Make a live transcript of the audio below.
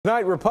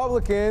Tonight,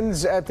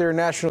 Republicans at their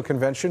national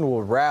convention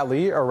will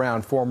rally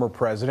around former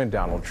President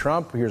Donald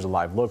Trump. Here's a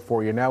live look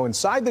for you now.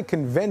 Inside the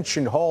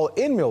convention hall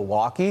in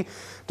Milwaukee,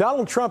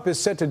 Donald Trump is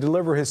set to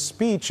deliver his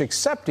speech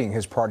accepting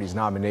his party's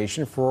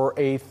nomination for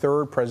a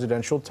third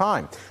presidential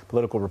time.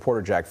 Political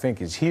reporter Jack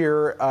Fink is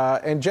here.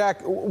 And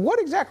Jack,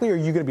 what exactly are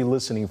you going to be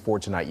listening for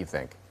tonight, you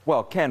think?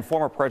 Well, Ken,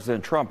 former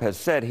President Trump has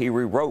said he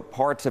rewrote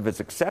parts of his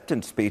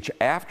acceptance speech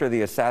after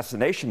the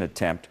assassination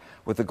attempt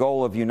with the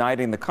goal of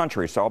uniting the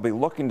country. So I'll be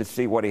looking to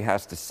see what he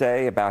has to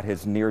say about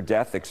his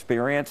near-death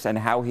experience and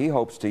how he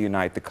hopes to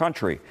unite the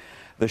country.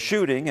 The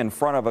shooting in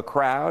front of a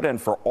crowd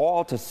and for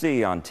all to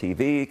see on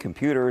TV,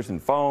 computers,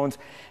 and phones,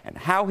 and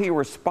how he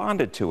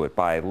responded to it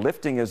by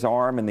lifting his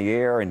arm in the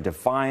air in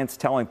defiance,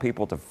 telling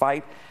people to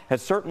fight,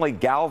 has certainly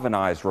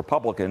galvanized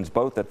Republicans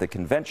both at the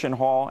convention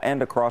hall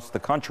and across the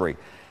country.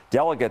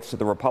 Delegates to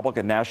the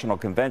Republican National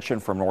Convention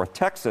from North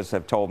Texas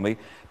have told me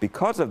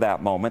because of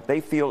that moment,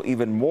 they feel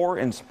even more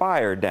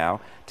inspired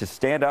now to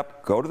stand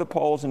up, go to the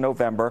polls in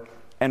November,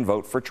 and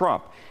vote for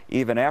Trump.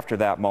 Even after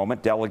that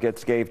moment,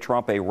 delegates gave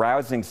Trump a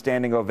rousing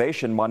standing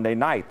ovation Monday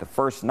night, the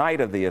first night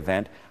of the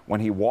event,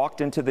 when he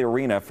walked into the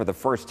arena for the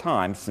first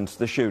time since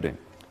the shooting.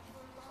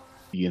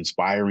 The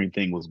inspiring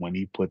thing was when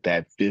he put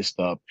that fist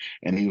up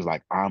and he was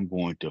like, I'm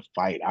going to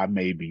fight. I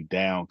may be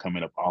down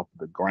coming up off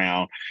the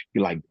ground. He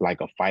like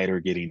a fighter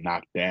getting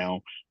knocked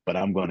down, but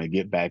I'm going to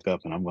get back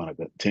up and I'm going to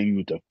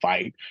continue to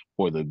fight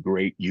for the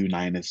great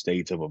United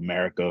States of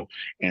America.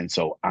 And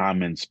so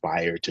I'm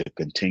inspired to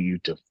continue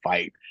to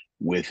fight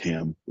with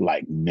him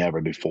like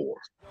never before.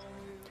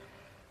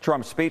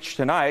 Trump's speech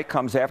tonight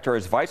comes after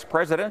his vice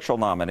presidential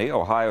nominee,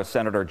 Ohio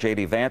Senator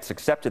J.D. Vance,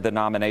 accepted the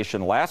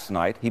nomination last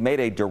night. He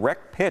made a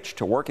direct pitch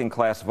to working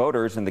class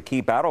voters in the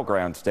key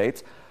battleground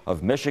states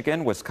of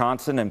Michigan,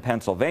 Wisconsin, and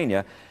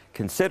Pennsylvania,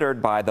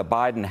 considered by the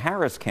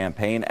Biden-Harris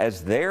campaign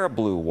as their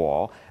blue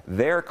wall,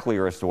 their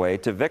clearest way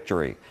to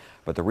victory.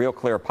 But the Real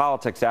Clear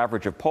Politics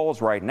average of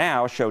polls right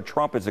now show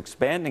Trump is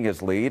expanding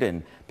his lead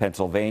in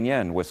Pennsylvania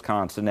and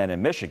Wisconsin and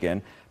in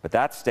Michigan, but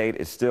that state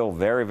is still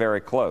very, very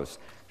close.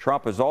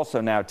 Trump has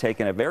also now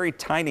taken a very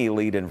tiny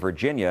lead in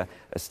Virginia,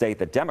 a state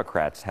that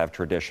Democrats have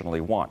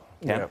traditionally won.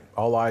 Yeah,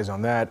 all eyes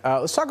on that.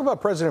 Let's talk about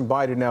President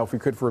Biden now, if we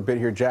could, for a bit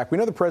here, Jack. We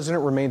know the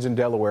president remains in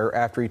Delaware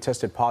after he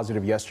tested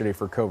positive yesterday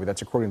for COVID.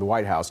 That's according to the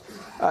White House.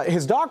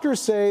 His doctors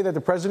say that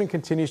the president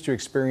continues to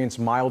experience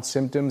mild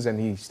symptoms and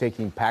he's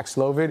taking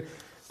Paxlovid.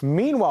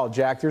 Meanwhile,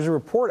 Jack, there's a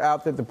report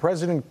out that the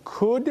president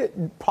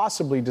could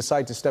possibly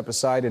decide to step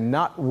aside and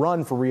not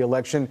run for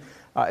re-election.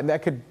 And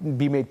that could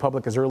be made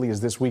public as early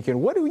as this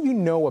weekend. What do you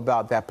know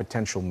about that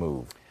potential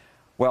move?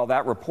 Well,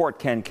 that report,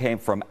 Ken, came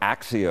from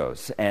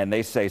Axios, and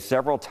they say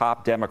several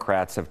top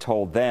Democrats have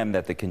told them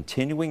that the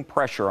continuing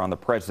pressure on the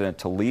president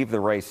to leave the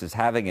race is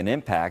having an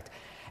impact,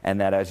 and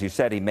that, as you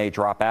said, he may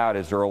drop out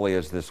as early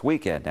as this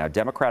weekend. Now,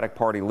 Democratic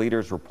Party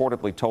leaders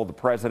reportedly told the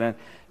president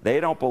they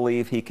don't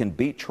believe he can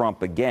beat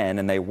Trump again,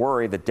 and they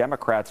worry that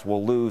Democrats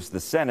will lose the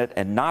Senate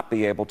and not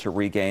be able to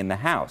regain the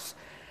House.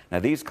 Now,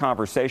 these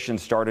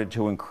conversations started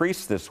to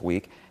increase this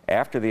week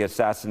after the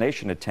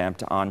assassination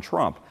attempt on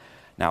Trump.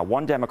 Now,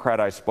 one Democrat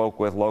I spoke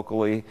with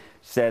locally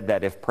said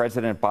that if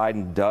President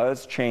Biden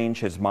does change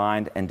his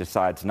mind and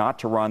decides not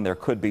to run, there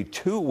could be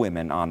two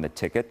women on the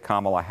ticket,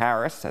 Kamala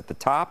Harris at the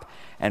top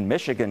and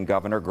Michigan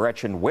Governor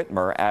Gretchen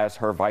Whitmer as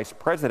her vice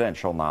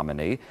presidential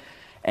nominee.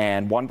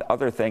 And one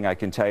other thing I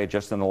can tell you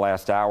just in the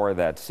last hour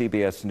that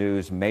CBS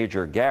News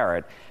Major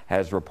Garrett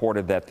has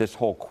reported that this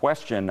whole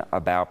question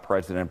about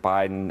President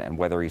Biden and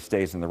whether he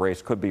stays in the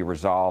race could be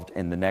resolved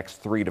in the next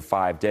 3 to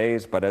 5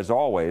 days. But as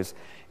always,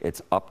 it's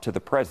up to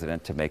the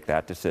president to make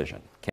that decision.